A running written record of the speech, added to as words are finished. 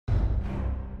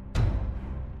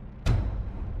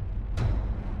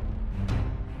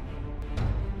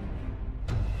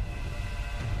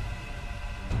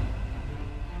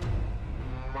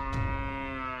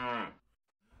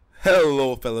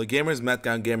Hello fellow gamers,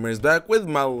 Madcon Gamer is back with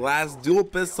my last dual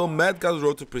pistol Madcon's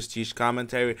Road to Prestige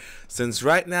commentary. Since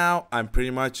right now I'm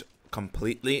pretty much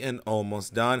completely and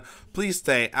almost done, please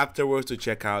stay afterwards to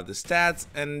check out the stats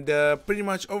and pretty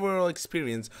much overall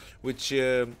experience, which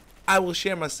I will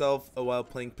share myself while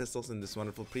playing pistols in this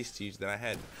wonderful Prestige that I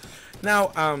had.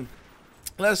 Now,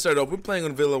 let's start off. We're playing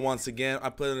on Villa once again.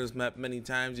 I played on this map many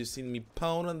times. You've seen me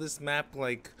pwn on this map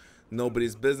like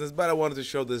nobody's business, but I wanted to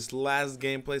show this last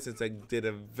gameplay since I did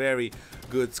a very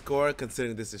good score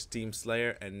considering this is Team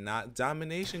Slayer and not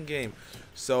domination game.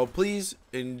 So please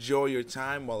enjoy your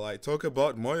time while I talk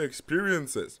about my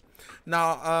experiences.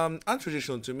 Now,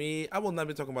 untraditional to me, I will not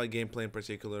be talking about gameplay in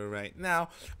particular right now,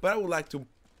 but I would like to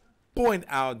point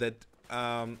out that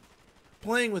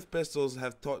playing with pistols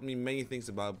have taught me many things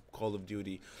about Call of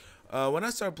Duty. When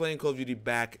I started playing Call of Duty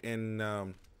back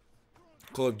in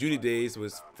Call of Duty days,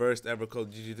 was first ever Call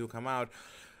of Duty 2 come out.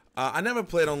 I never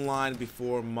played online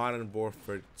before Modern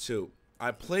Warfare 2.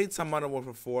 I played some Modern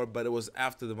Warfare 4, but it was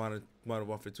after the Modern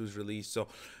Warfare 2's release. So,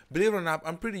 believe it or not,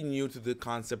 I'm pretty new to the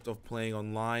concept of playing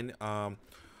online.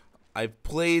 I've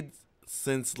played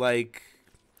since like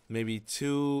maybe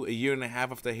a year and a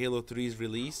half after Halo 3's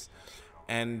release.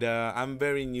 And I'm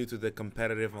very new to the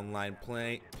competitive online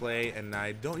play, and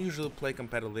I don't usually play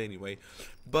competitively anyway.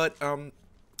 But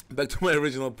back to my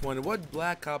original point, what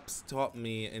Black Ops taught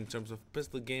me in terms of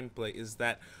pistol gameplay is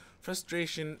that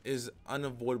frustration is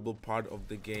unavoidable part of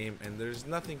the game and there's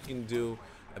nothing you can do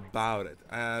about it.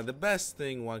 The best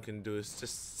thing one can do is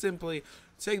just simply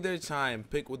take their time,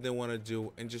 pick what they want to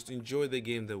do, and just enjoy the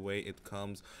game the way it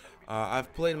comes.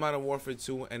 I've played Modern Warfare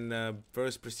 2 and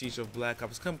first Prestige of Black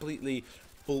Ops completely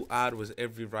full out with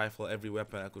every rifle, every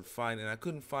weapon I could find, and I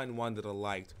couldn't find one that I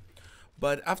liked.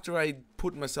 But after I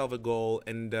put myself a goal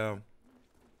and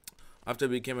after I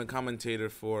became a commentator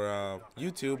for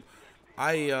YouTube,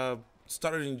 I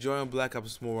started enjoying Black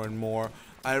Ops more and more.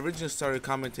 I originally started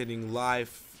commentating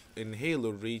live in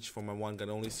Halo Reach for my One Gun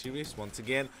Only series. Once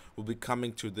again, will be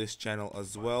coming to this channel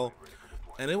as well.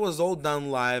 And it was all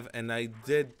done live, and I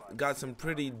got some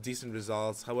pretty decent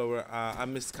results. However, I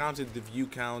miscounted the view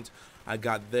count I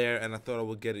got there, and I thought I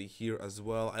would get it here as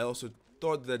well. I also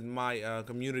thought that my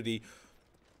community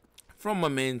from my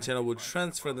main channel would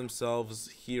transfer themselves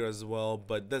here as well,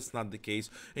 but that's not the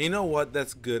case. And you know what,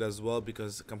 that's good as well,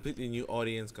 because completely new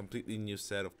audience, completely new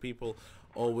set of people,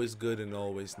 always good and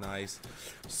always nice.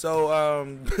 So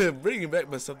bringing back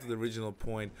myself to the original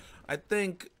point, I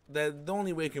think that the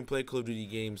only way you can play Call of Duty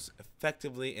games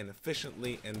effectively and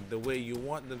efficiently and the way you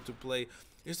want them to play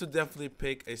is to definitely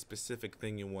pick a specific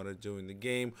thing you want to do in the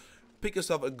game. Pick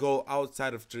yourself a goal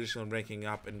outside of traditional ranking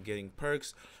up and getting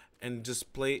perks, and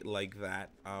just play it like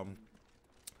that.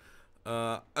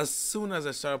 As soon as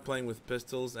I started playing with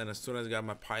pistols and as soon as I got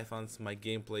my pythons, my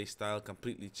gameplay style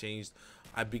completely changed.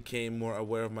 I became more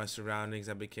aware of my surroundings.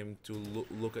 I became to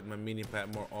look at my mini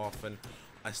pad more often.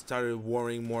 I started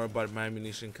worrying more about my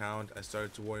ammunition count. I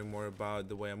started to worry more about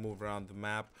the way I move around the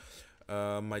map,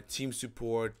 my team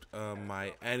support,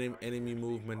 my enemy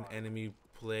movement, enemy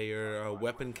player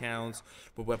weapon counts,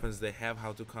 what weapons they have,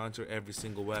 how to counter every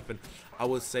single weapon. I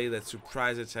would say that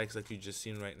surprise attacks like you just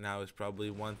seen right now is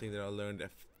probably one thing that I learned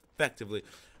effectively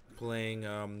playing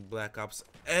Black Ops,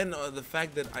 and the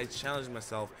fact that I challenged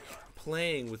myself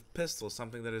playing with pistols,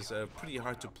 something that is pretty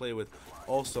hard to play with,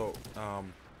 also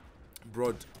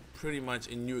brought pretty much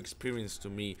a new experience to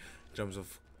me in terms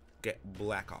of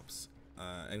Black Ops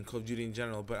and Call of Duty in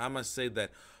general. But I must say that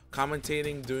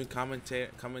commentating, doing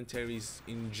commentaries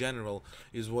in general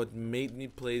is what made me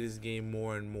play this game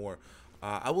more and more.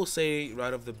 I will say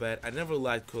right off the bat, I never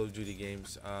liked Call of Duty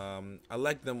games. I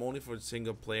liked them only for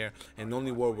single player and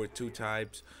only World War II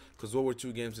types, because World War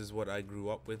II games is what I grew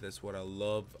up with. That's what I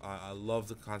love. I love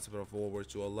the concept of World War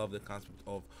II. I love the concept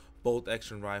of bolt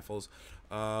action rifles.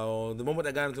 The moment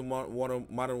I got into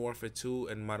Modern Warfare 2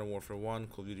 and Modern Warfare 1,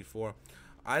 Call of Duty 4,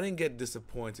 I didn't get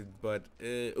disappointed, but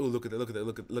oh, look at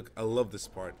that, look, I love this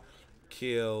part.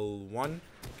 Kill 1,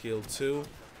 kill 2,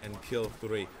 and kill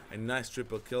 3. A nice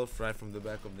triple kill right from the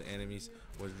back of the enemies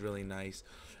was really nice.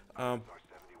 I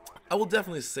will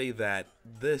definitely say that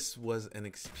this was an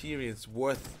experience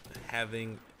worth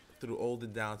having through all the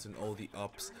downs and all the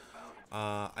ups.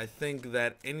 I think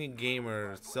that any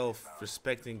gamer,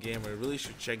 self-respecting gamer, really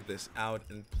should check this out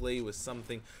and play with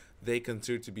something they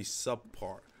consider to be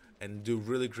subpar, and do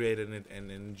really great in it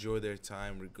and enjoy their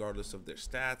time regardless of their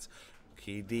stats,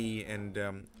 KD,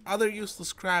 and other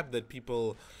useless crap that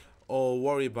people all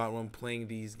worry about when playing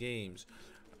these games.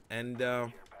 And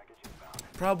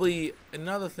probably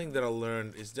another thing that I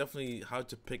learned is definitely how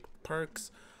to pick perks,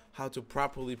 how to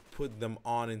properly put them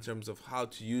on in terms of how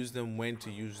to use them, when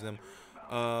to use them,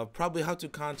 probably how to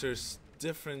counter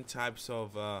different types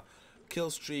of kill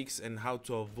streaks and how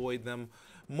to avoid them.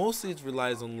 Mostly it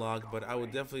relies on luck, but I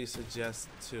would definitely suggest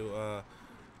to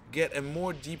get a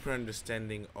more deeper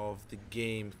understanding of the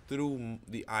game through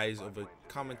the eyes of a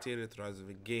commentator, through the eyes of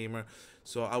a gamer.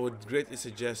 So I would greatly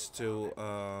suggest to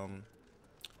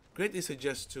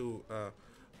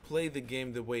play the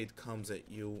game the way it comes at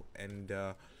you, and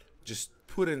just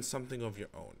put in something of your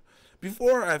own.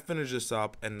 Before I finish this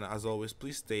up, and as always,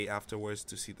 please stay afterwards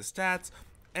to see the stats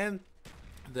and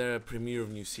the premiere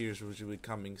of new series, which will be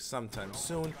coming sometime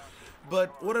soon.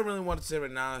 But what I really want to say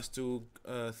right now is to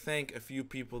thank a few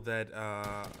people that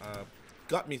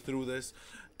got me through this.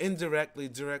 Indirectly,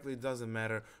 directly, doesn't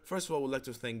matter. First of all, I would like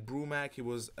to thank Brumac. He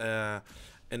was an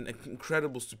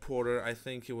incredible supporter. I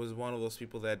think he was one of those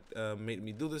people that made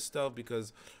me do this stuff,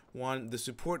 because one, the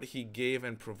support he gave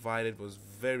and provided was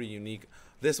very unique.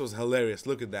 This was hilarious.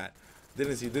 Look at that.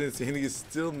 Didn't see, and he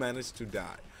still managed to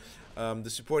die. The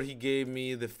support he gave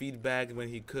me, the feedback when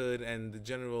he could, and the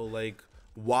general like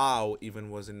wow even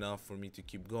was enough for me to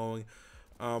keep going.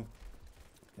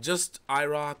 Just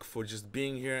IROC for just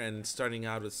being here and starting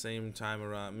out at the same time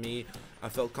around me. I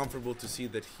felt comfortable to see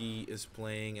that he is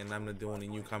playing and I'm not the only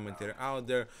new commentator out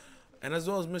there. And as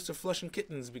well as Mr. Flush and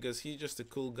Kittens, because he's just a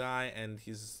cool guy and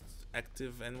he's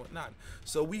active and whatnot.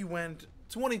 So we went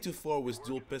 22-4 with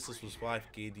dual pistols with 5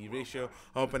 KD ratio.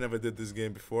 I hope I never did this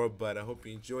game before, but I hope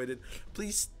you enjoyed it.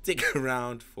 Please stick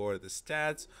around for the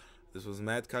stats. This was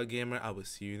Mad Cow Gamer. I will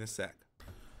see you in a sec.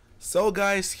 So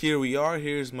guys, here we are.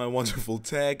 Here's my wonderful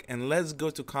tag, and let's go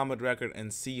to Combat Record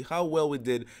and see how well we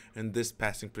did in this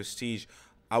passing prestige.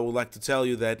 I would like to tell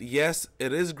you that yes,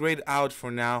 it is grayed out for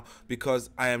now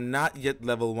because I am not yet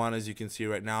level 1, as you can see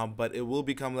right now, but it will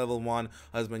become level 1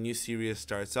 as my new series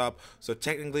starts up. So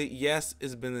technically, yes,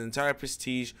 it's been an entire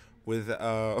prestige with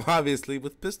obviously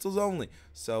with pistols only.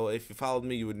 So if you followed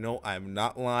me, you would know I am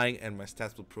not lying, and my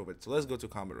stats will prove it. So let's go to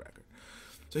Combat Record.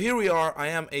 So here we are. I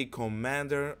am a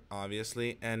commander,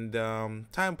 obviously, and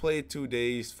time played 2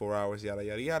 days, 4 hours, yada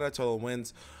yada yada. Total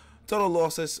wins, total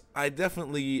losses. I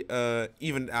definitely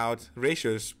evened out.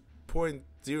 Ratios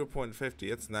 0.50.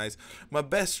 That's nice. My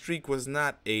best streak was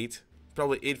not 8.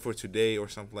 Probably 8 for today or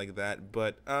something like that.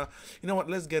 But you know what?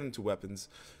 Let's get into weapons.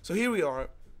 So here we are.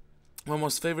 My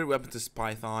most favorite weapon is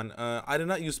Python. I did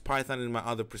not use Python in my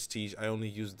other prestige. I only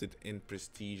used it in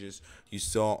prestiges you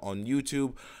saw on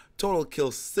YouTube. Total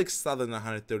kills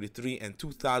 6,933, and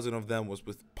 2,000 of them was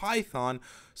with Python.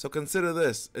 So consider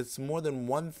this: it's more than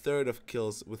 1/3 of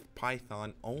kills with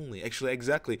Python only. Actually,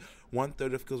 exactly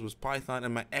 1/3 of kills with Python,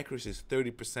 and my accuracy is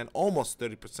 30%, almost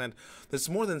 30%. That's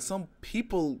more than some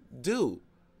people do.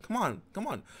 Come on, come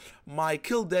on. My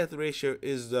kill death ratio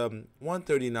is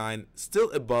 139,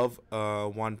 still above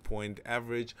 1 point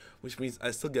average, which means I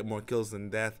still get more kills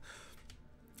than death.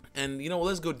 And you know,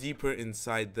 let's go deeper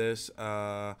inside this.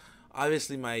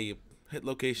 Obviously my hit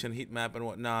location, heat map and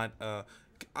whatnot,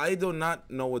 I do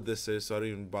not know what this is, so I don't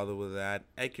even bother with that.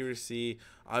 Accuracy,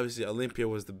 obviously Olympia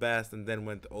was the best, and then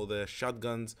went all the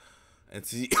shotguns. And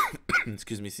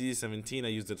excuse me, CD17 I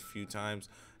used it a few times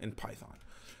in Python.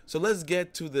 So let's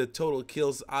get to the total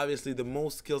kills. Obviously the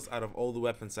most kills out of all the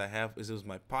weapons I have is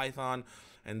my Python,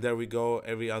 and there we go.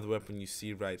 Every other weapon you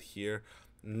see right here,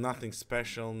 nothing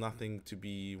special, nothing to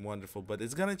be wonderful, but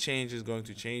it's gonna change. It's going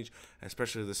to change,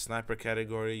 especially the sniper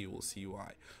category. You will see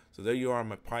why. So there you are,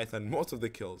 my Python, most of the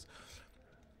kills.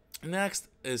 Next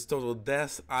is total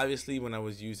death. Obviously when I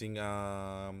was using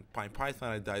Python,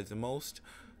 I died the most.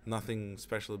 Nothing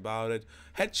special about it.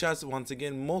 Headshots, once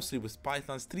again, mostly with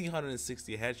Pythons,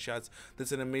 360 headshots.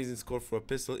 That's an amazing score for a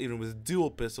pistol. Even with dual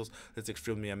pistols, that's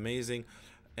extremely amazing.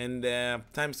 And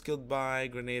times killed by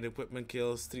grenade equipment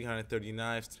kills, 330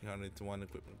 knives, 301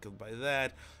 equipment killed by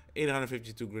that,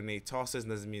 852 grenade tosses.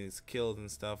 Doesn't mean it's killed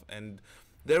and stuff. And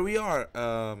there we are.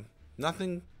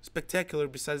 Nothing spectacular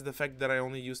besides the fact that I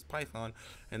only used Python,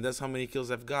 and that's how many kills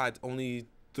I've got, only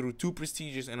through 2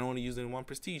 prestiges, and I only used it in 1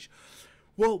 prestige.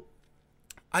 Well,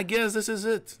 I guess this is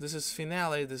it. This is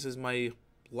finale. This is my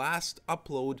last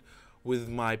upload with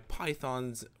my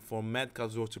Pythons for Mad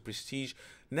Cow's Road to Prestige.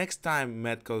 Next time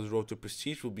Mad Cow's Road to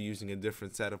Prestige will be using a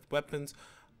different set of weapons,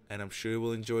 and I'm sure you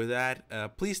will enjoy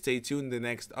that. Please stay tuned. The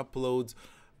next uploads,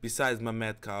 besides my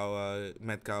Mad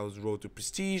Cow's Road to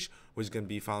Prestige, which is going to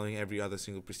be following every other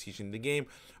single prestige in the game,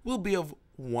 will be of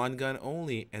 1 gun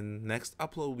only, and next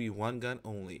upload will be 1 gun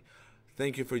only.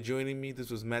 Thank you for joining me.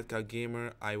 This was Mad Cow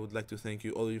Gamer. I would like to thank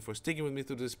you, all of you, for sticking with me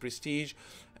through this prestige,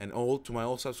 and to my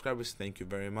old subscribers, thank you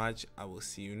very much. I will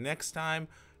see you next time.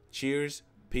 Cheers,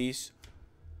 peace,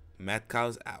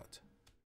 Metcalf's out.